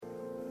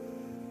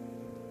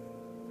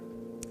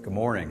Good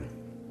morning.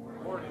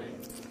 Good morning.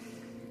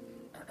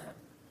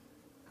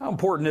 How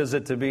important is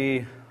it to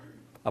be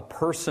a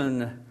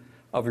person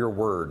of your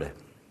word?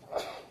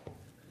 You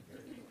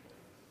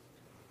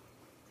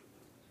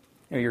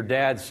know, your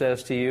dad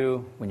says to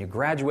you, when you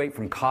graduate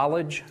from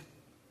college,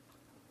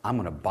 I'm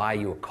going to buy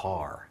you a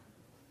car.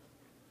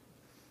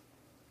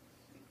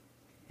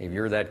 If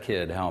you're that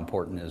kid, how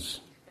important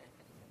is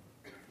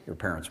your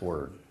parents'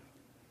 word?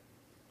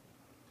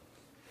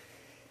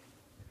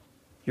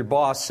 Your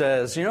boss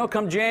says, you know,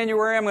 come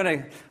January, I'm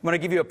going to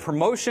give you a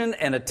promotion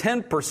and a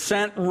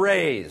 10%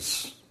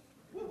 raise.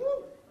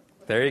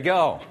 There you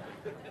go.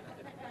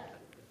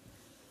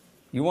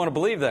 You want to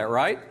believe that,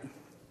 right?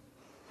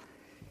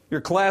 Your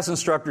class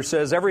instructor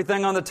says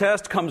everything on the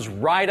test comes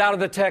right out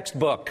of the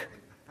textbook.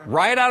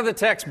 Right out of the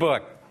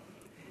textbook.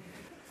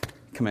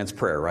 Commence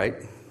prayer, right?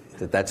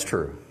 That's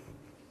true.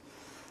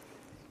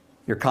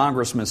 Your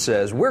congressman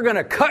says, we're going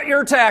to cut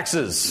your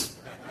taxes.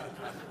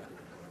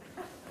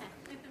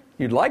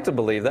 You'd like to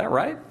believe that,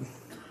 right?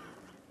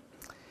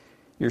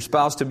 Your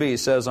spouse-to-be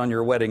says on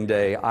your wedding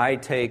day, I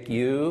take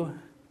you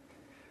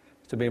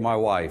to be my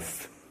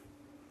wife,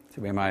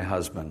 to be my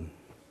husband.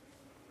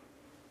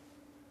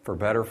 For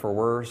better, for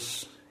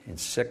worse, in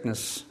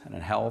sickness and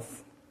in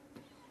health.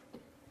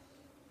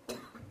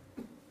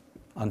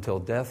 Until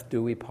death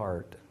do we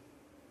part.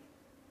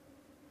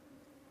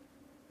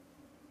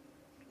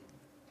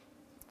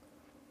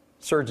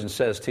 Surgeon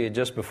says to you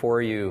just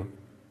before you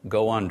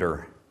go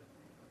under,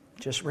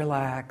 just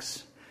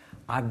relax.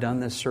 I've done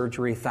this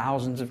surgery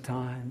thousands of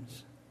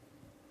times.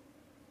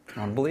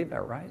 I don't believe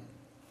that, right?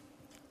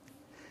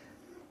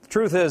 The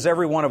truth is,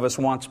 every one of us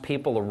wants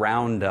people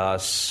around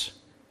us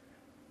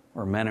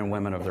or men and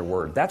women of their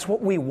word. That's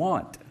what we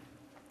want.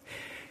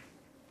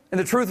 And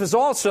the truth is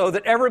also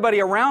that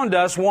everybody around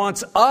us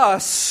wants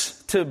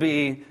us to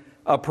be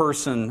a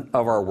person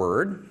of our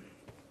word.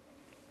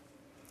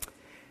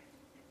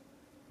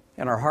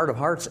 In our heart of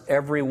hearts,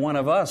 every one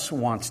of us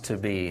wants to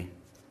be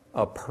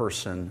a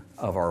person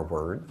of our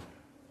word.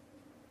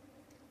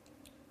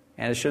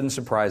 And it shouldn't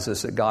surprise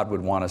us that God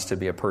would want us to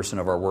be a person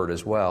of our word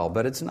as well.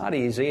 But it's not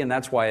easy, and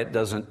that's why it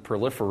doesn't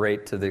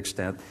proliferate to the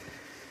extent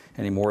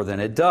any more than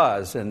it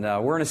does. And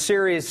we're in a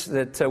series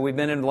that we've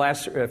been in the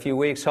last few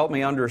weeks, Help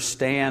Me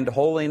Understand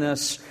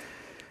Holiness.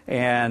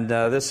 And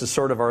this is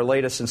sort of our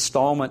latest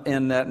installment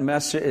in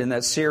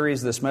that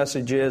series. This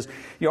message is,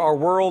 our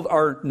world,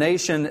 our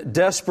nation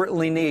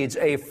desperately needs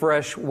a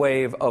fresh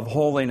wave of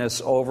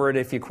holiness over it.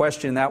 If you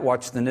question that,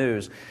 watch the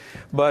news.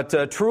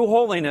 But true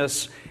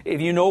holiness,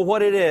 if you know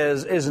what it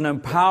is an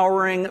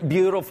empowering,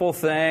 beautiful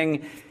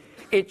thing.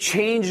 It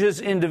changes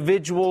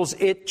individuals.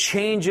 It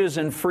changes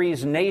and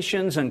frees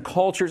nations and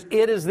cultures.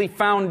 It is the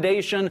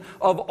foundation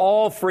of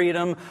all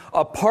freedom.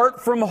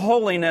 Apart from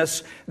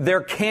holiness,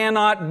 there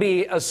cannot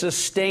be a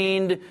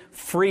sustained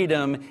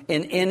freedom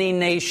in any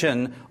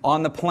nation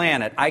on the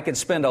planet. I could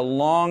spend a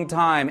long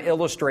time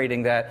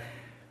illustrating that.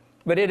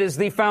 But it is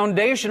the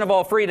foundation of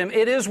all freedom.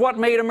 It is what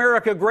made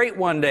America great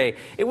one day.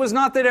 It was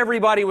not that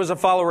everybody was a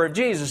follower of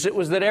Jesus. It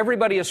was that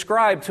everybody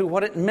ascribed to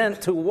what it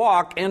meant to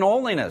walk in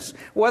holiness.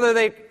 Whether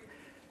they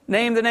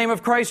named the name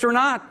of Christ or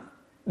not.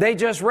 They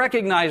just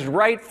recognized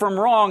right from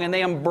wrong and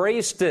they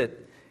embraced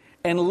it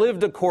and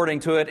lived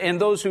according to it.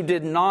 And those who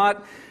did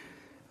not,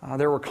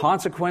 there were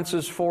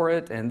consequences for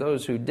it. And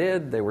those who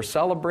did, they were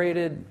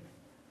celebrated.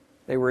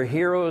 They were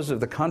heroes of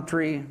the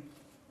country.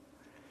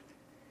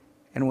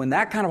 And when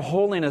that kind of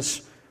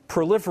holiness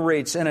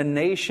proliferates in a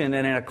nation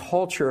and in a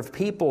culture of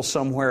people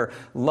somewhere,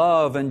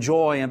 love and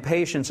joy and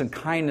patience and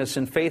kindness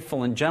and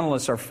faithful and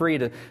gentleness are free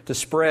to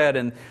spread.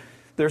 And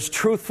there's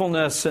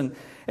truthfulness and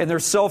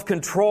there's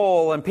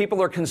self-control, and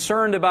people are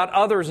concerned about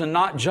others and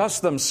not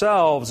just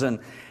themselves. And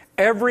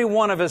every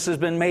one of us has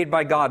been made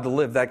by God to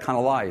live that kind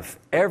of life.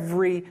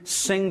 Every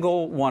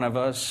single one of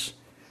us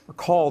are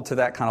called to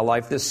that kind of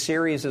life. This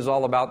series is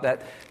all about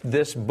that.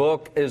 This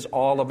book is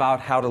all about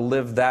how to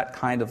live that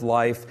kind of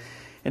life.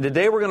 And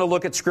today we're going to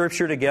look at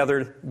Scripture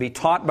together, be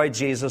taught by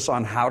Jesus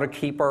on how to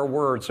keep our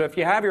word. So if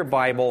you have your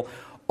Bible,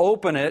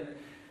 open it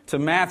to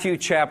Matthew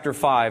chapter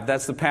 5.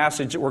 That's the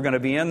passage that we're going to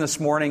be in this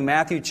morning.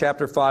 Matthew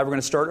chapter 5. We're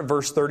going to start at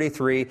verse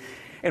 33.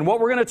 And what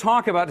we're going to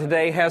talk about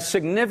today has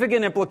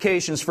significant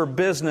implications for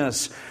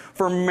business,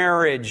 for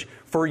marriage,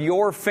 for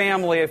your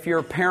family if you're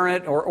a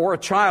parent or a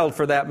child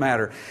for that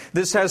matter.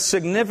 This has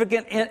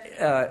significant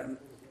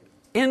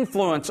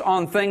influence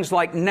on things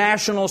like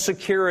national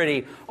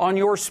security, on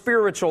your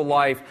spiritual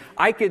life.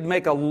 I could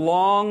make a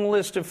long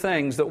list of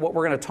things that what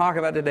we're going to talk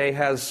about today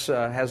has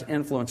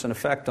influence and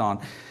effect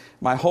on.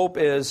 My hope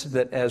is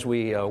that as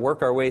we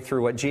work our way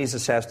through what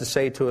Jesus has to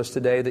say to us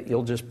today, that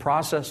you'll just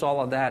process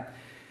all of that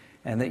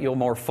and that you'll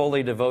more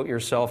fully devote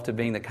yourself to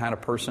being the kind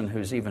of person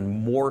who's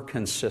even more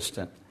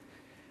consistent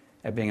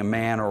at being a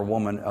man or a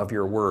woman of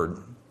your word.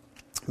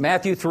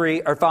 Matthew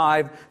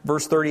 5,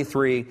 verse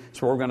 33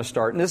 is where we're going to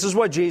start. And this is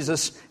what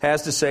Jesus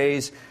has to say.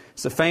 It's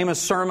the famous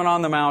Sermon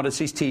on the Mount as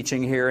he's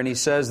teaching here. And he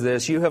says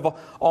this, "You have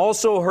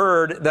also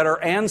heard that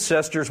our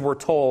ancestors were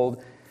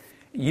told,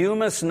 'You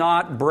must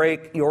not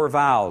break your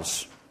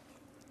vows.'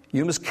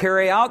 You must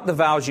carry out the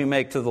vows you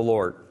make to the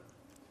Lord.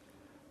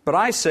 But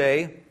I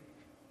say,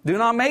 do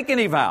not make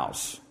any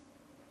vows.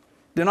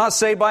 Do not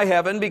say by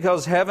heaven,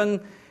 because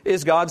heaven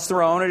is God's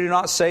throne, and do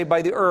not say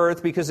by the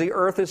earth, because the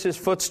earth is His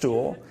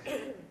footstool.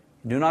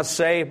 Do not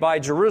say by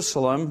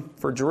Jerusalem,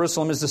 for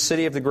Jerusalem is the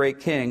city of the great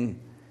King.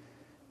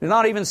 Do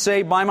not even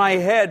say by my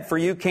head, for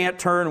you can't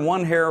turn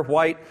one hair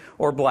white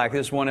or black.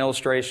 This is one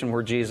illustration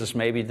where Jesus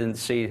maybe didn't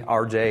see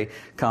our day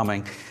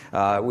coming.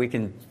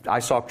 I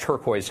saw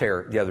turquoise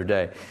hair the other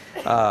day.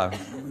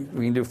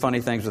 We can do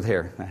funny things with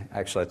hair.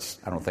 Actually,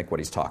 I don't think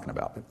what he's talking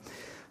about.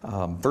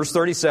 Verse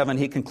 37,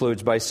 he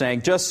concludes by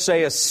saying, just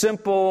say a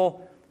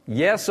simple,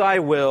 yes, I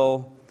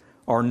will,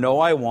 or no,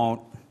 I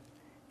won't.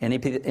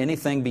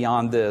 Anything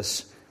beyond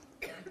this,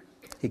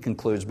 he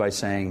concludes by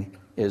saying,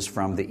 is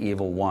from the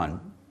evil one.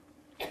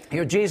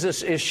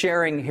 Jesus is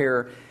sharing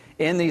here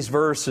in these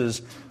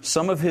verses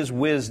some of His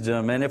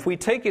wisdom. And if we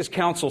take His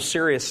counsel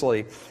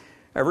seriously,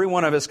 every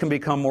one of us can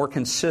become more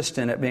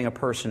consistent at being a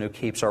person who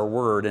keeps our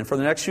word. And for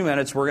the next few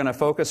minutes, we're going to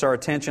focus our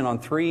attention on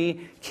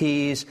 3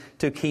 keys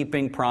to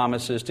keeping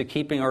promises, to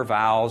keeping our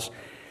vows.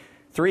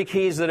 3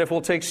 keys that if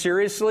we'll take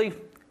seriously,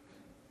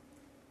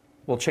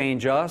 will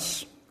change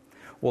us,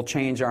 will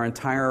change our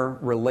entire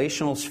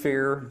relational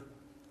sphere,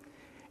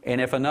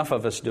 and if enough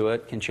of us do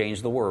it, can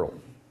change the world.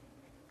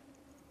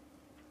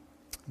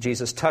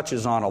 Jesus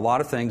touches on a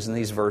lot of things in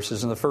these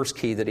verses, and the first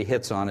key that He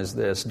hits on is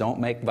this: don't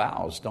make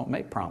vows, don't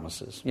make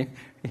promises. You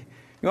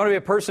want to be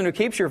a person who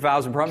keeps your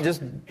vows and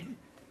promises,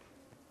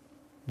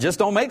 just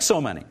don't make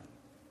so many.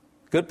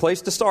 Good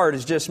place to start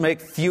is just make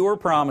fewer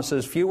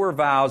promises, fewer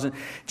vows. And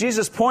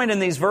Jesus' point in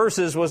these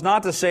verses was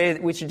not to say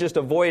that we should just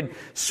avoid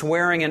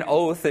swearing an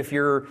oath if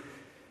you're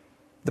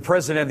the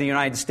President of the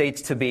United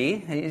States to be.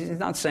 He's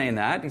not saying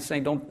that. He's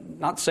saying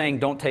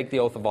don't take the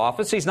oath of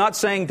office. He's not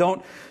saying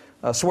don't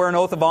swear an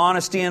oath of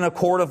honesty in a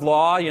court of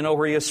law,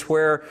 where you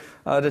swear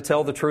to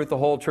tell the truth, the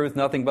whole truth,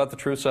 nothing but the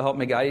truth, so help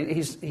me God.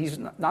 He's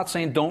not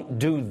saying don't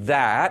do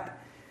that.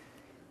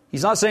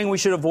 He's not saying we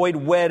should avoid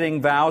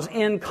wedding vows.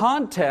 In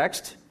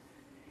context,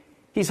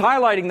 he's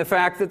highlighting the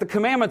fact that the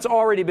commandment's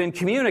already been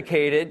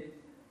communicated.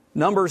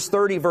 Numbers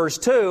 30, verse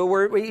 2,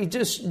 where he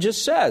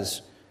just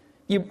says,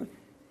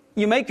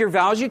 you make your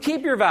vows, you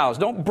keep your vows.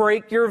 Don't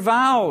break your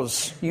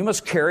vows. You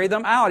must carry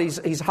them out. He's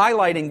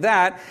highlighting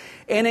that.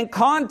 And in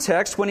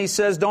context, when he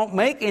says don't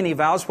make any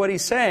vows, what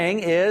he's saying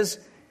is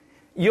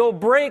you'll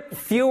break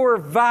fewer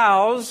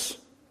vows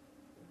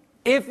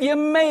if you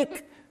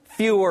make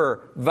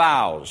fewer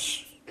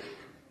vows.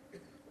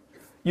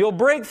 You'll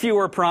break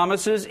fewer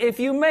promises if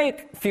you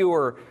make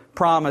fewer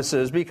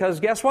promises. Because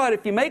guess what?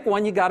 If you make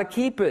one, you got to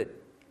keep it.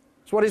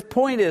 That's what his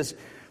point is.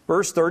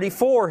 Verse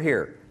 34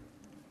 here.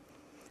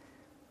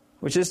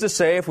 Which is to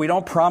say, if we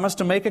don't promise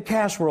to make a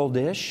casserole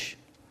dish,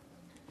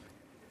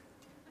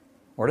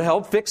 or to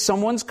help fix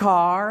someone's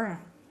car,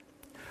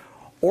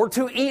 or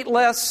to eat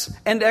less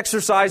and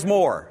exercise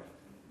more,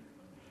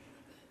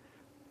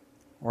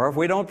 or if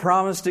we don't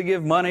promise to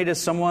give money to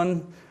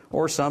someone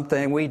or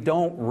something, we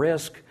don't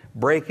risk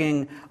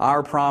breaking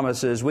our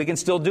promises. We can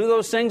still do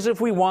those things if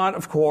we want,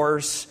 of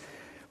course,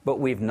 but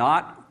we've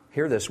not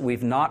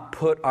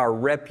put our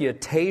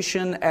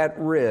reputation at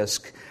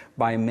risk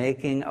by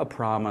making a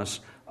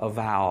promise, a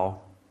vow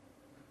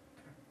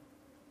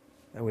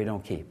that we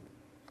don't keep.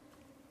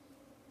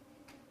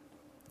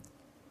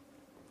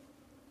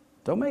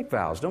 Don't make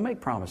vows. Don't make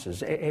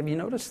promises. Have you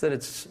noticed that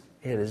it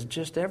is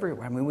just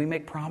everywhere? I mean, we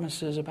make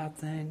promises about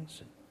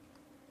things.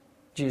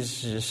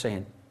 Jesus is just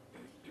saying,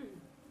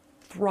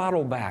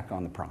 throttle back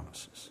on the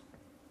promises.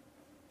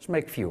 Just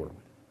make fewer,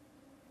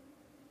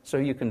 so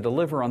you can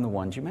deliver on the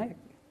ones you make.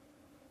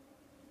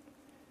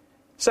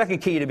 Second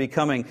key to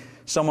becoming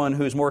someone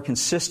who's more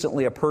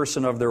consistently a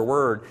person of their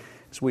word,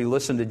 as we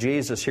listen to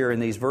Jesus here in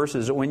these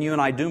verses, that when you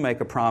and I do make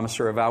a promise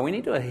or a vow, we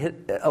need to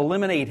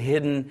eliminate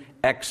hidden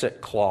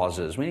exit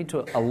clauses. We need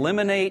to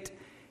eliminate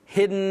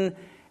hidden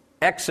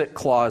exit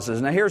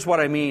clauses. Now, here's what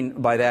I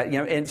mean by that.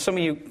 And some of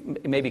you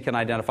maybe can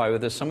identify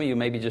with this. Some of you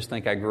maybe just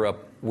think I grew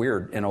up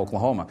weird in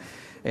Oklahoma,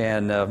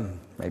 and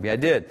maybe I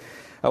did.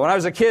 When I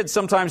was a kid,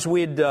 sometimes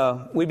we'd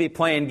be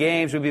playing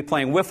games. We'd be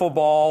playing wiffle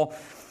ball.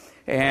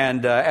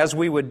 And as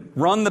we would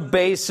run the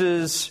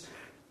bases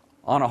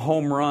on a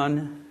home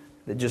run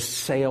that just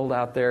sailed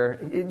out there.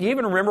 Do you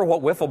even remember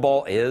what wiffle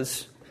ball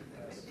is?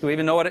 Do we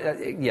even know what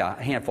a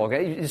handful.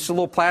 Okay? It's a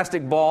little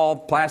plastic ball,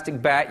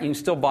 plastic bat. You can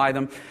still buy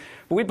them.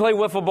 But we'd play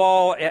wiffle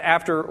ball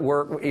after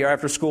work,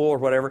 after school or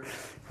whatever,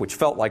 which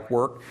felt like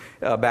work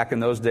back in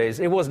those days.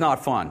 It was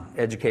not fun.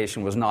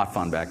 Education was not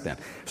fun back then.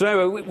 So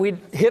anyway, we'd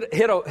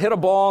hit a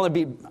ball and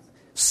it'd be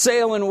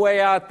sailing way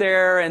out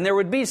there, and there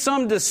would be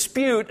some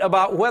dispute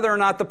about whether or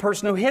not the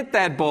person who hit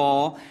that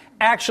ball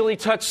actually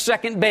touched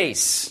second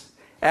base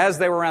as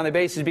they were around the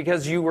bases,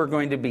 because you were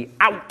going to be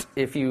out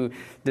if you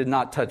did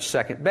not touch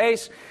second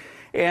base.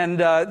 And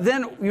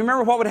then, you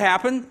remember what would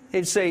happen?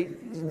 They'd say,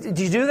 "Did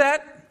you do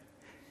that?"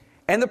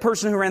 And the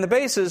person who ran the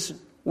bases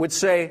would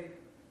say,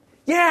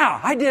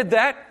 "Yeah, I did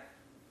that."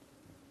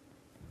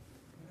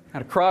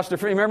 Kind of crossed the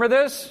finger. Remember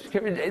this?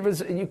 It was,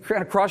 you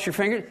kind of crossed your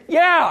fingers.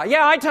 Yeah,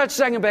 I touched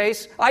second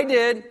base. I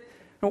did.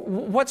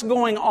 What's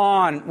going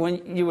on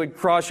when you would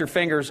cross your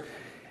fingers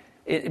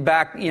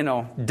back,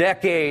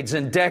 decades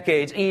and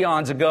decades,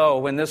 eons ago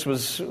when this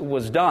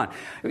was done?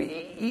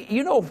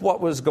 You know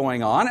what was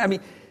going on. I mean,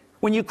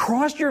 when you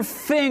crossed your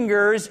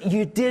fingers,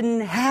 you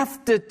didn't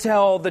have to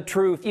tell the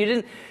truth.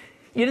 You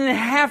didn't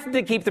have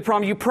to keep the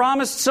promise. You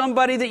promised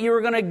somebody that you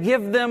were going to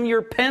give them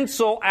your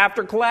pencil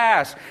after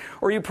class,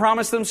 or you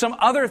promised them some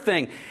other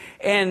thing,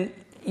 and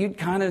you'd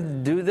kind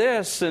of do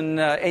this, and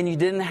you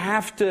didn't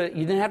have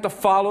to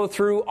follow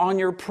through on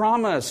your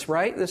promise,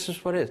 right? This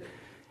is what it is.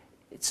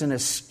 It's an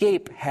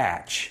escape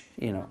hatch,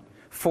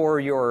 for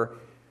your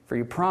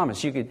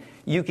promise.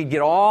 You could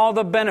get all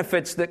the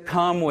benefits that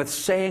come with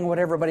saying what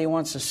everybody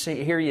wants to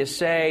hear you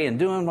say and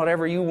doing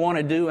whatever you want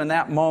to do in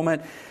that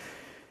moment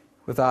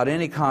without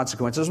any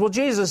consequences. Well,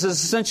 Jesus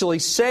is essentially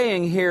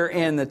saying here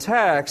in the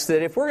text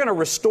that if we're going to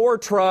restore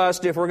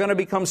trust, if we're going to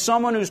become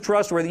someone who's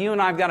trustworthy, you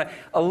and I have got to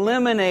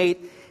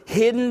eliminate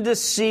hidden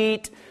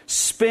deceit,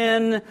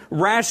 spin,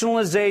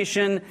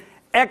 rationalization,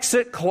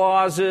 exit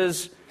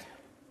clauses,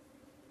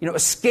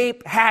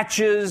 escape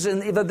hatches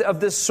of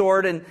this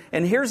sort. And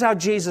here's how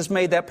Jesus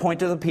made that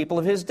point to the people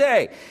of His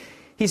day.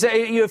 He said,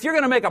 if you're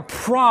going to make a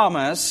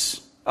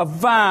promise, a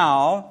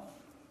vow,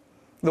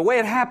 the way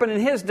it happened in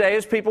His day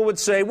is people would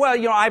say, well,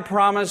 I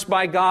promise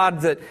by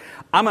God that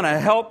I'm going to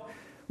help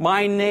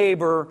my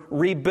neighbor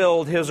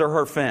rebuild his or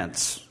her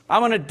fence.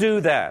 I'm going to do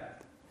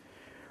that.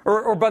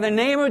 Or by the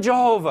name of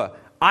Jehovah,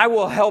 I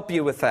will help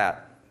you with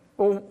that.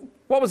 Well,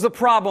 what was the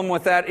problem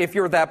with that if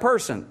you're that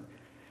person?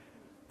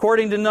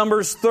 According to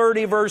Numbers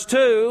 30, verse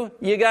 2,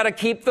 you got to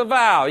keep the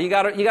vow. You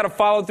got to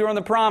follow through on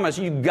the promise.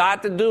 You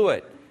got to do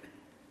it.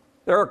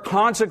 There are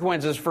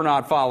consequences for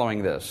not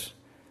following this.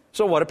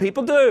 So what do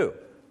people do?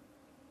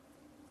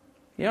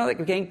 It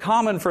became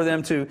common for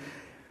them to,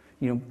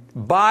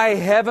 by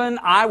heaven,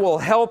 I will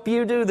help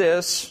you do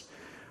this.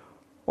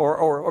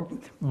 Or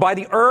by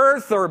the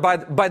earth, or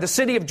by the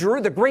city of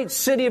Jerusalem, the great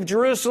city of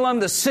Jerusalem,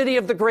 the city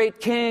of the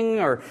great king,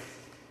 or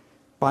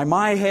by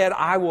my head,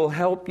 I will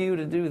help you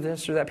to do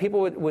this or that.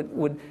 People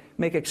would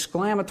make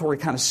exclamatory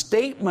kind of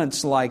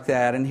statements like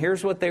that. And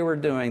here's what they were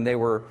doing. They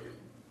were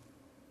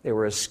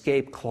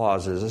escape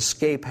clauses,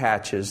 escape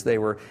hatches. It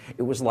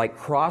was like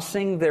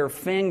crossing their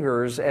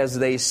fingers as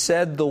they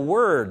said the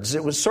words.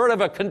 It was sort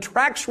of a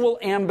contractual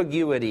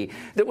ambiguity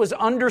that was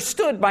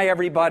understood by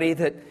everybody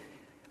that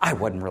I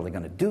wasn't really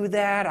going to do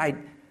that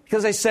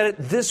because I said it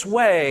this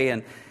way.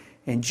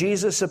 And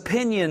Jesus'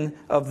 opinion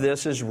of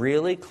this is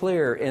really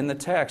clear in the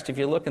text. If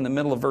you look in the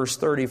middle of verse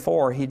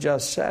 34, He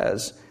just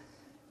says,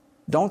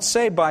 don't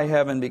say by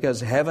heaven because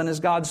heaven is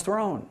God's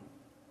throne.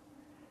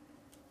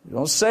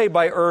 Don't say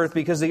by earth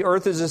because the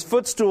earth is His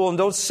footstool. And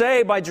don't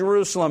say by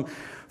Jerusalem,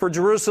 for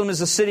Jerusalem is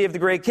the city of the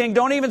great king.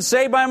 Don't even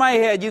say by my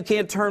head, you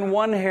can't turn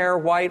one hair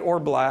white or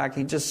black.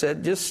 He just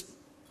said, just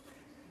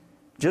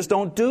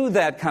don't do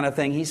that kind of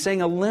thing. He's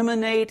saying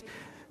eliminate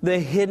the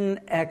hidden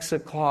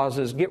exit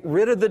clauses. Get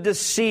rid of the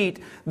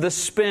deceit, the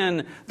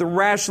spin, the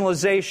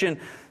rationalization.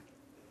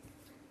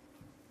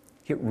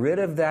 Get rid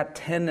of that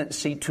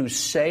tendency to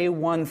say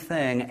one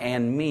thing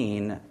and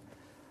mean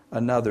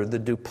another, the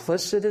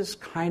duplicitous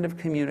kind of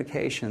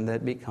communication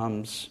that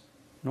becomes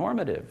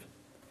normative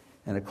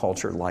in a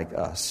culture like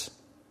us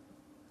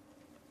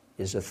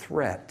is a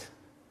threat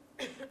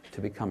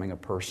to becoming a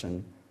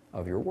person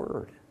of your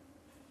word.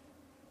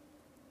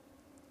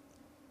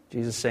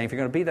 Jesus is saying, if you're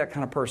going to be that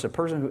kind of person,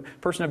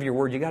 person of your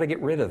word, you got to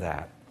get rid of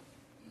that.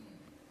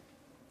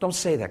 Don't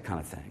say that kind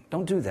of thing.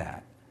 Don't do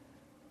that.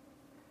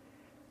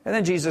 And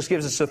then Jesus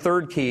gives us a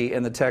third key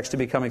in the text to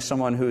becoming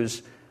someone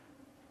who's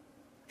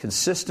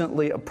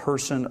consistently a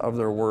person of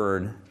their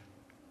word.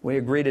 We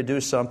agree to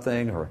do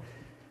something, or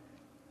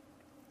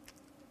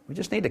we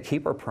just need to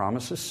keep our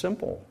promises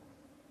simple.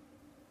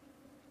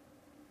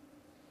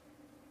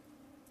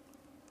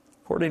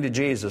 According to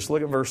Jesus,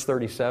 look at verse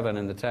 37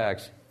 in the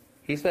text.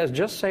 He says,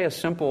 just say a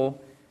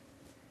simple,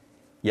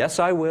 yes,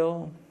 I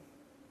will.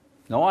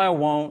 No, I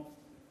won't.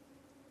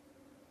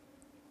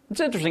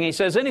 It's interesting. He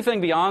says anything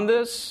beyond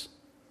this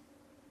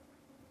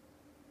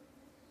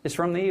is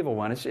from the evil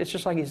one. It's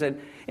just like he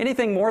said,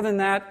 anything more than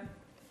that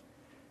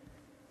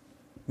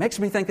makes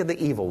me think of the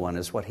evil one,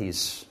 is what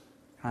he's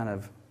kind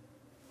of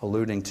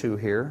alluding to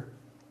here.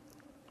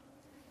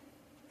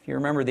 If you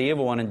remember the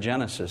evil one in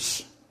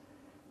Genesis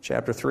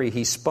chapter 3,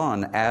 he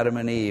spun Adam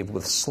and Eve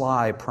with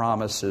sly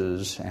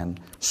promises and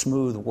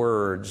smooth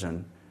words.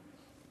 And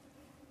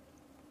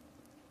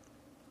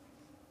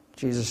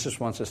Jesus just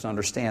wants us to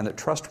understand that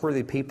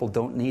trustworthy people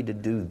don't need to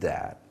do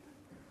that.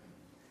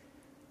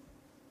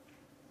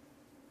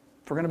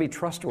 If we're going to be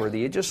trustworthy,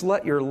 you just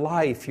let your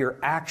life, your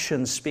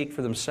actions speak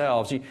for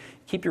themselves. You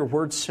keep your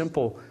words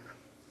simple.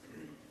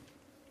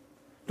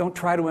 Don't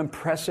try to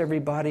impress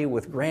everybody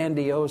with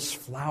grandiose,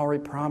 flowery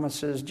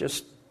promises.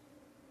 Just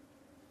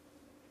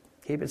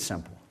keep it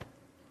simple.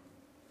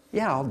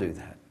 Yeah, I'll do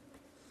that.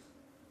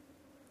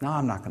 No,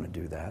 I'm not going to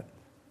do that.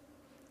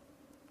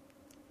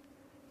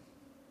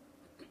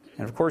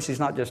 And of course, he's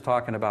not just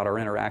talking about our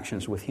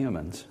interactions with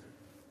humans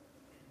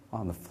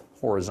on the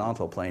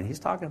horizontal plane. He's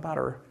talking about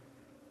our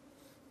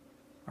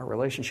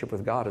relationship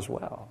with God as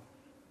well.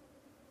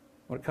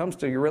 When it comes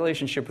to your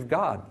relationship with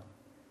God,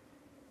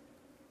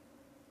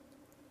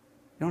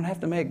 you don't have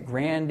to make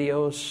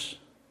grandiose,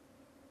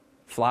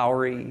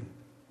 flowery,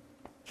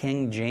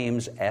 King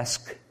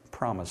James-esque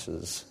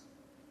promises.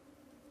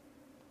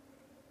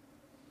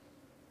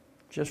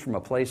 Just from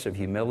a place of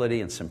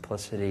humility and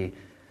simplicity,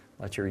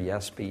 let your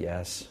yes be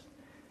yes,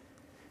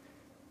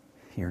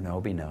 your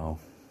no be no.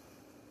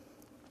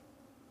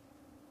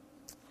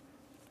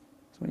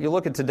 So when you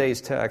look at today's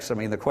text,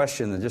 the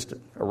question that just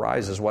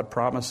arises, what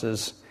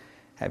promises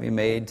have you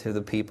made to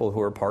the people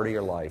who are part of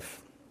your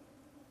life?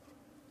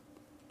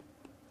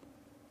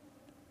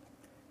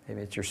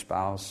 Maybe it's your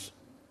spouse.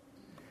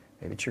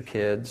 Maybe it's your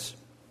kids.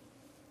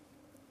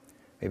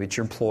 Maybe it's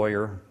your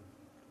employer.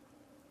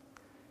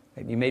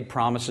 Maybe you made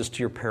promises to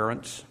your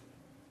parents.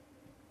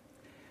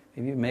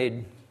 Maybe you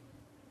made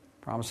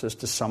promises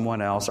to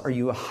someone else. Are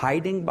you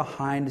hiding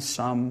behind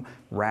some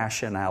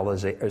rationale,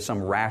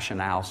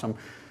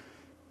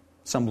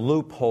 some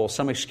loophole,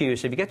 some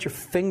excuse? If you get your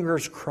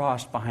fingers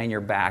crossed behind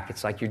your back,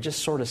 it's like you're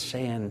just sort of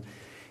saying,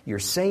 you're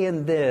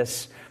saying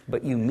this,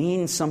 but you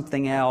mean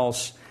something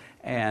else.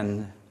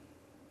 And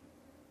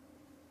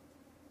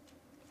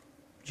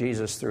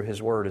Jesus, through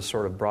His Word, has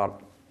sort of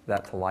brought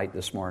that to light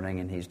this morning,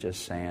 and He's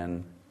just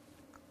saying,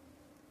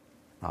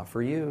 not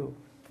for you.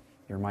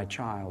 You're my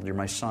child. You're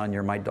my son.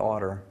 You're my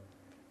daughter.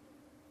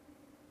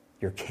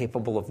 You're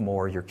capable of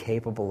more. You're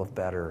capable of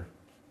better.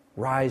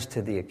 Rise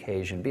to the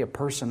occasion. Be a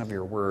person of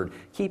your word.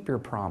 Keep your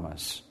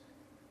promise.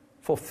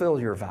 Fulfill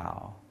your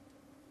vow.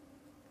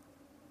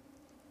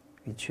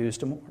 You choose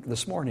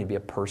this morning to be a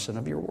person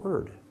of your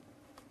word.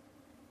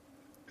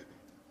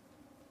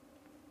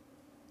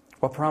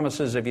 What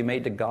promises have you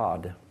made to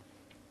God?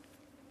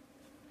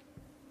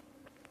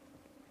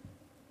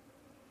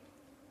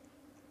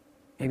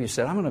 Maybe you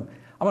said, I'm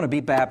going to be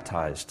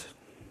baptized.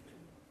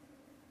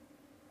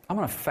 I'm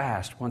going to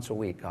fast once a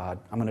week, God.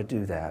 I'm going to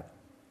do that.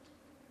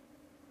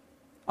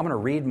 I'm going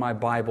to read my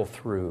Bible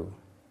through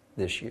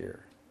this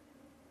year.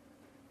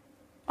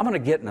 I'm going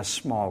to get in a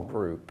small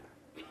group.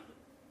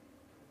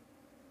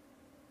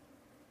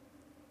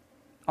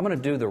 I'm going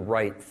to do the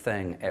right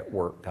thing at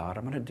work, God.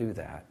 I'm going to do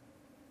that.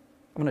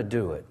 I'm going to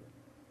do it.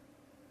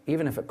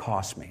 Even if it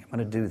costs me, I'm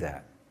going to do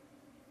that.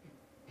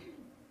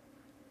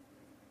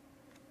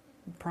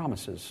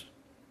 Promises.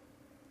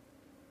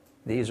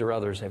 These or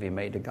others have you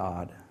made to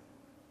God?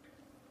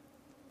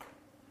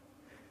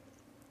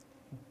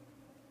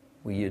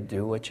 Will you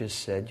do what you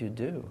said you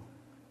do?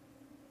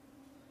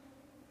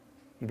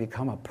 You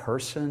become a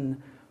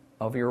person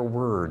of your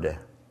word.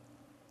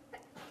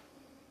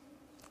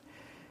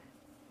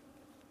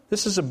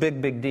 This is a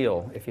big, big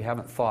deal if you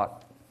haven't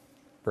thought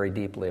very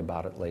deeply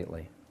about it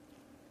lately.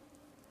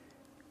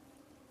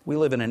 We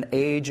live in an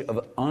age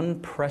of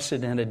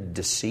unprecedented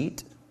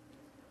deceit,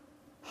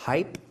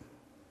 hype,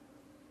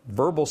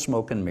 verbal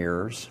smoke and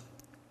mirrors,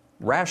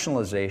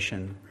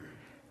 rationalization.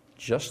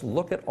 Just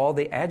look at all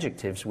the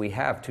adjectives we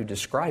have to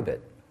describe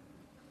it,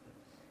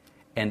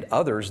 and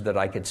others that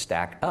I could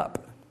stack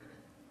up.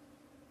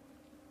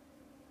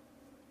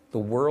 The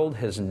world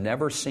has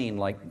never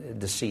seen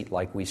deceit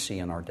like we see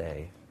in our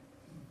day.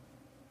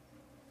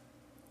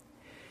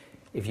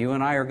 If you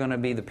and I are going to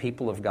be the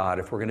people of God,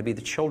 if we're going to be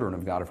the children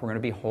of God, if we're going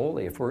to be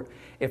holy,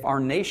 if our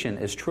nation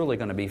is truly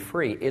going to be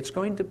free, it's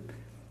going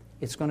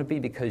to be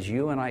because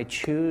you and I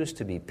choose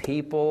to be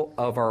people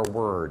of our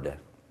word.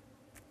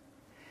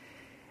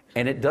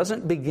 And it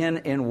doesn't begin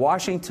in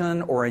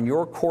Washington or in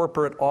your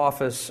corporate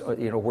office,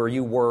 where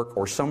you work,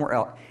 or somewhere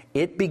else.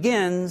 It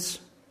begins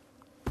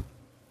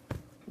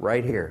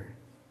right here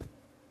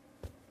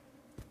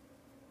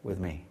with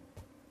me,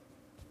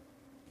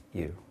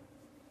 you.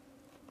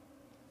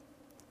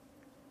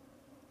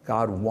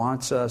 God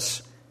wants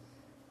us,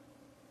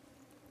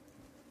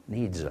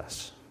 needs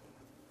us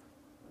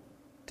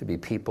to be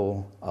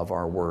people of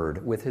our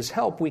word. With His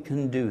help, we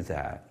can do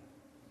that.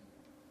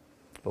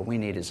 But we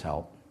need His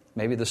help.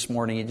 Maybe this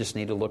morning you just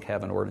need to look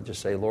heavenward and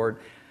just say, Lord,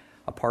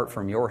 apart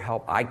from your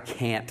help, I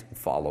can't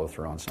follow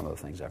through on some of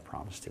the things I've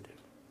promised to do.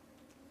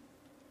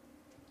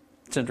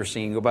 It's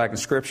interesting. You can go back in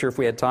Scripture. If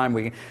we had time,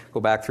 we can go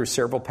back through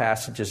several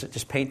passages that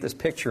just paint this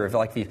picture of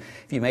if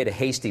you made a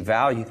hasty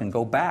vow, you can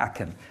go back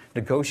and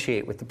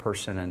negotiate with the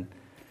person and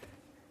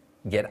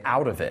get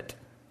out of it.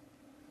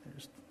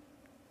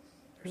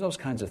 There's those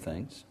kinds of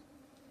things.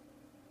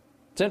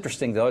 It's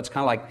interesting, though. It's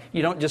kind of like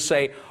you don't just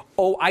say,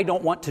 oh, I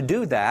don't want to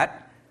do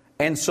that,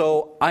 and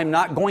so I'm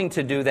not going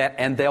to do that,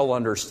 and they'll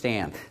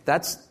understand.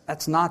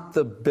 That's not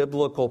the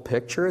biblical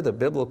picture. The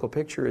biblical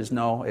picture is,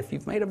 no, if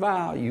you've made a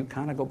vow, you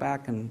kind of go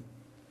back and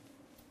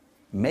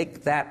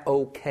make that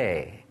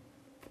okay.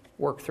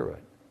 Work through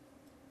it.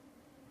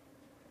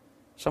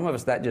 Some of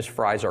us, that just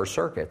fries our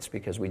circuits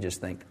because we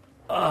just think,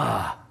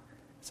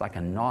 it's like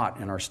a knot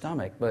in our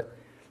stomach. But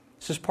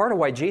this is part of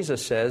why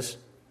Jesus says,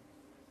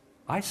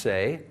 I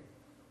say,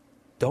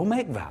 don't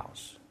make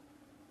vows.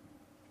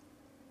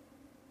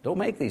 Don't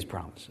make these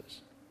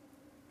promises.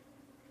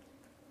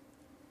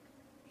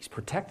 He's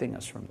protecting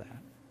us from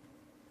that.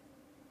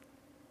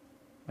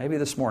 Maybe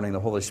this morning the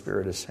Holy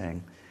Spirit is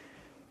saying,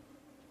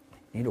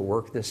 you need to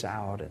work this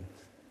out,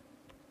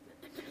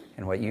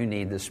 and what you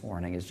need this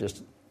morning is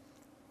just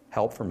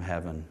help from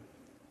heaven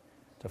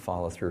to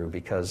follow through,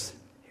 because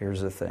here's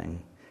the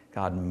thing.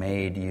 God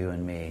made you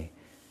and me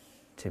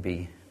to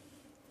be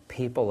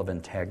people of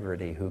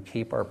integrity who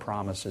keep our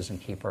promises and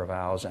keep our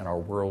vows, and our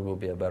world will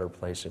be a better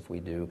place if we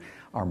do.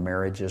 Our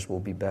marriages will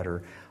be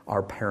better.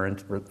 Our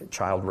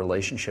parent-child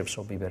relationships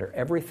will be better.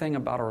 Everything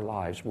about our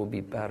lives will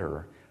be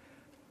better,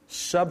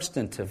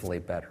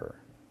 substantively better.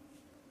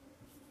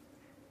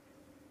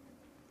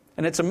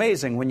 And it's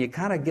amazing when you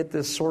kind of get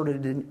this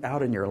sorted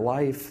out in your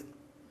life,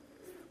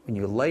 when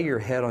you lay your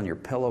head on your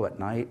pillow at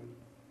night,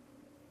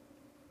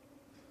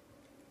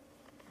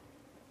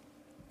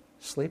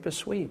 sleep is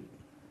sweet.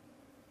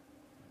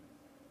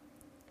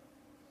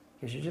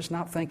 Because you're just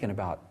not thinking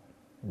about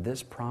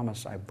this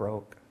promise I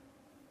broke,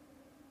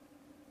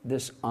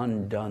 this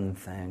undone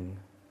thing.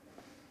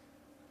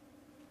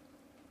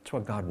 It's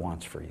what God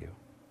wants for you,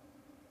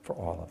 for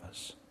all of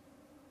us.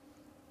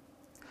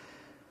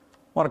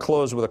 I want to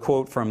close with a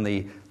quote from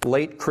the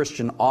late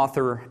Christian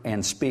author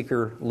and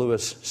speaker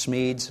Lewis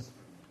Smedes.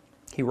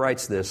 He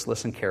writes this,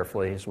 listen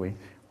carefully as we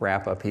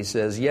wrap up. He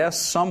says, "Yes,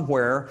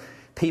 somewhere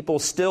people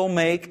still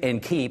make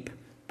and keep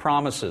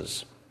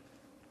promises.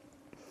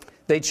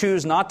 They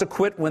choose not to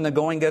quit when the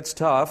going gets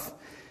tough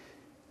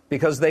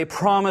because they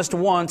promised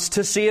once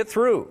to see it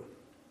through.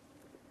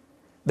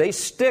 They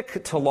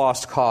stick to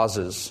lost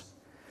causes.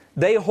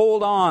 They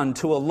hold on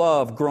to a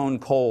love grown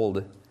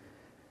cold.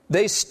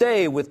 They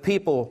stay with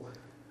people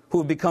who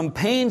have become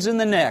pains in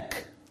the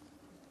neck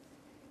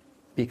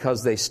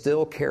because they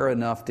still care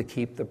enough to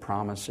keep the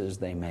promises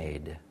they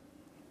made."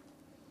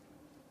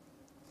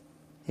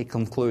 He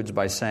concludes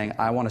by saying,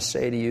 "I want to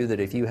say to you that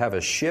if you have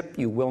a ship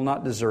you will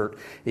not desert,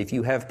 if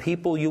you have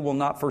people you will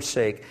not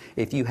forsake,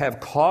 if you have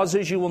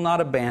causes you will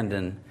not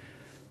abandon,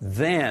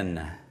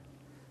 then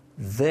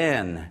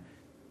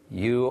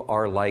you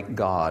are like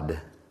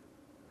God,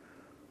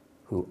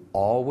 who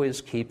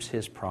always keeps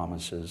His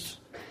promises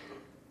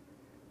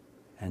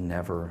and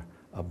never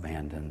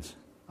abandons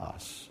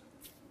us."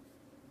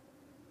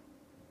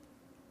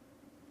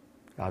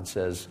 God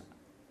says,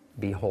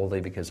 "Be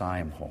holy because I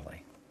am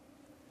holy."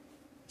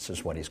 This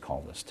is what He's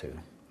called us to.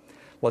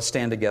 Let's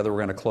stand together. We're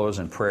going to close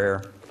in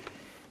prayer.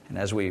 And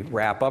as we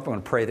wrap up, I'm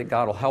going to pray that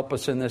God will help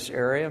us in this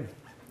area.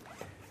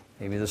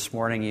 Maybe this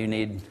morning you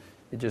need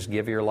to just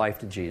give your life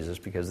to Jesus,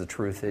 because the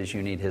truth is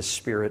you need His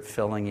Spirit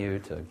filling you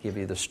to give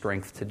you the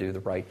strength to do the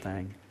right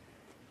thing.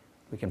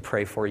 We can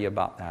pray for you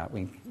about that.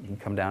 You can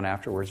come down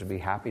afterwards and be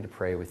happy to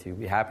pray with you.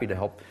 Be happy to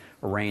help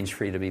arrange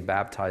for you to be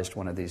baptized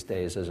one of these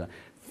days as a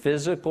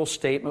physical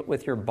statement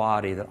with your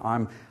body that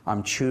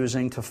I'm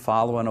choosing to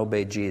follow and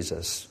obey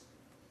Jesus.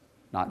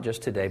 Not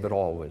just today, but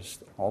always.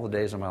 All the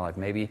days of my life.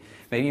 Maybe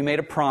you made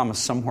a promise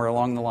somewhere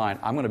along the line.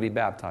 I'm going to be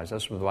baptized.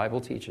 That's what the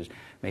Bible teaches.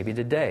 Maybe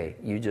today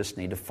you just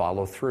need to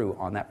follow through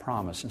on that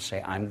promise and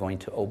say, I'm going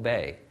to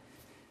obey.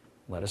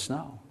 Let us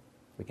know.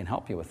 We can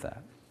help you with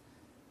that.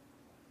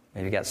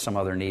 Maybe you got some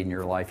other need in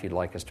your life you'd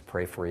like us to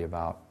pray for you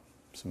about.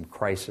 Some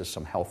crisis,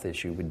 some health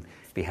issue. We'd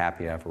be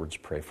happy afterwards to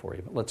pray for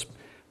you. But let's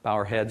bow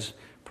our heads,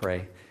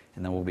 pray,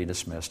 and then we'll be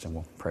dismissed, and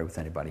we'll pray with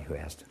anybody who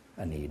has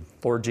a need.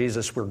 Lord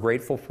Jesus, we're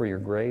grateful for your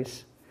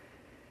grace.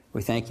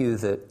 We thank you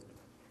that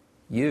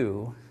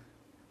you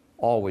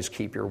always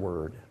keep your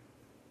word.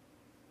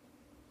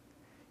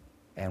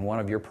 And one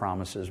of your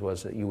promises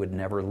was that you would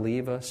never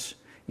leave us,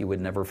 you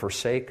would never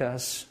forsake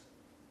us.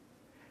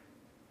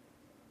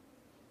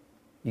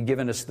 You've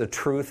given us the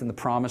truth and the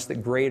promise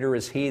that greater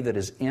is He that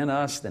is in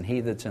us than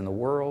he that's in the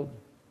world.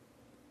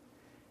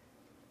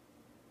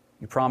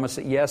 You promise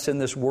that, yes, in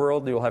this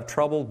world you'll have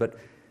trouble, but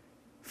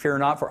fear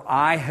not, for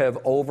I have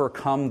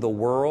overcome the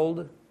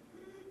world.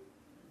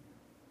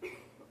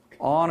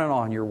 On and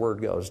on your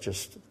word goes,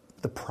 just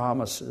the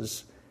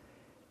promises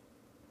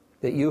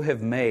that you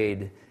have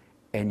made,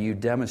 and you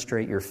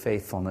demonstrate your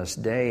faithfulness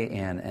day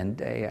in and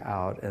day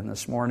out. And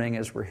this morning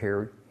as we're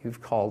here,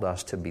 you've called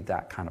us to be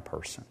that kind of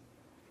person.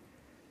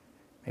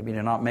 Maybe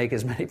to not make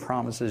as many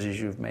promises as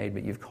you've made,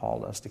 but you've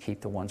called us to keep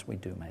the ones we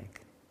do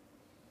make.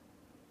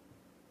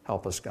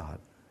 Help us, God. Help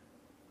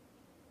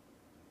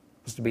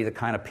us to be the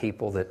kind of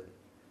people that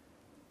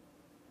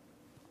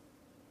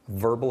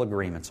verbal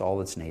agreement's all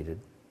that's needed.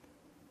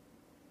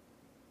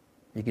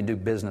 You can do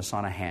business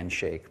on a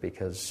handshake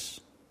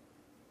because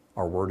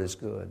our word is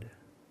good.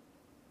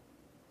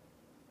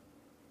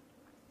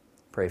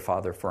 Pray,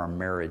 Father, for our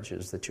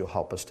marriages, that you'll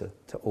help us to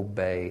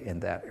obey in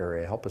that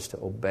area. Help us to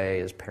obey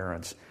as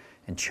parents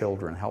and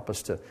children. Help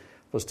us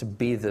to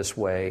be this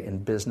way in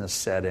business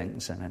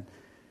settings and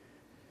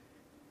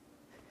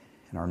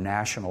in our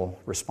national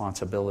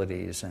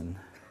responsibilities and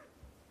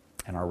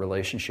our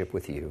relationship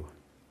with you.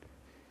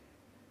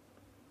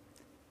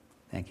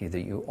 Thank you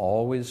that you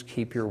always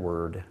keep your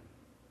word.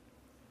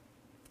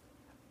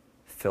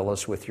 Fill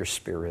us with your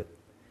Spirit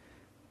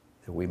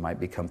that we might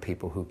become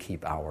people who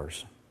keep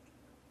ours.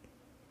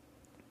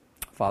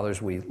 Father,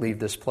 as we leave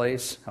this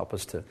place, help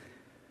us to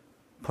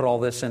put all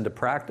this into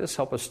practice.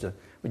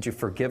 Would you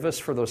forgive us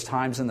for those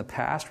times in the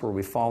past where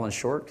we've fallen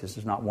short? Because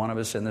there's not one of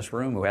us in this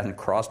room who hasn't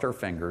crossed our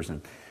fingers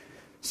and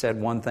said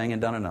one thing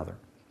and done another.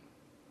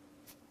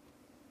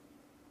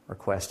 Our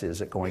request is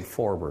that going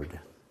forward,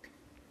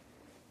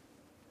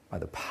 by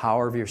the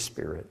power of your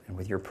Spirit and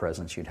with your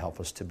presence, you'd help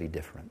us to be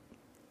different.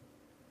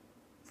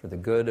 For the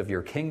good of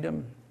your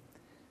kingdom,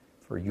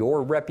 for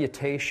your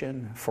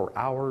reputation, for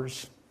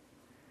ours,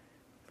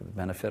 for the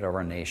benefit of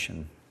our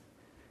nation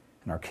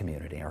and our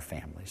community, our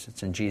families.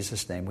 It's in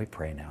Jesus' name we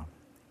pray now.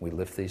 We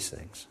lift these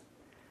things.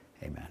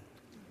 Amen.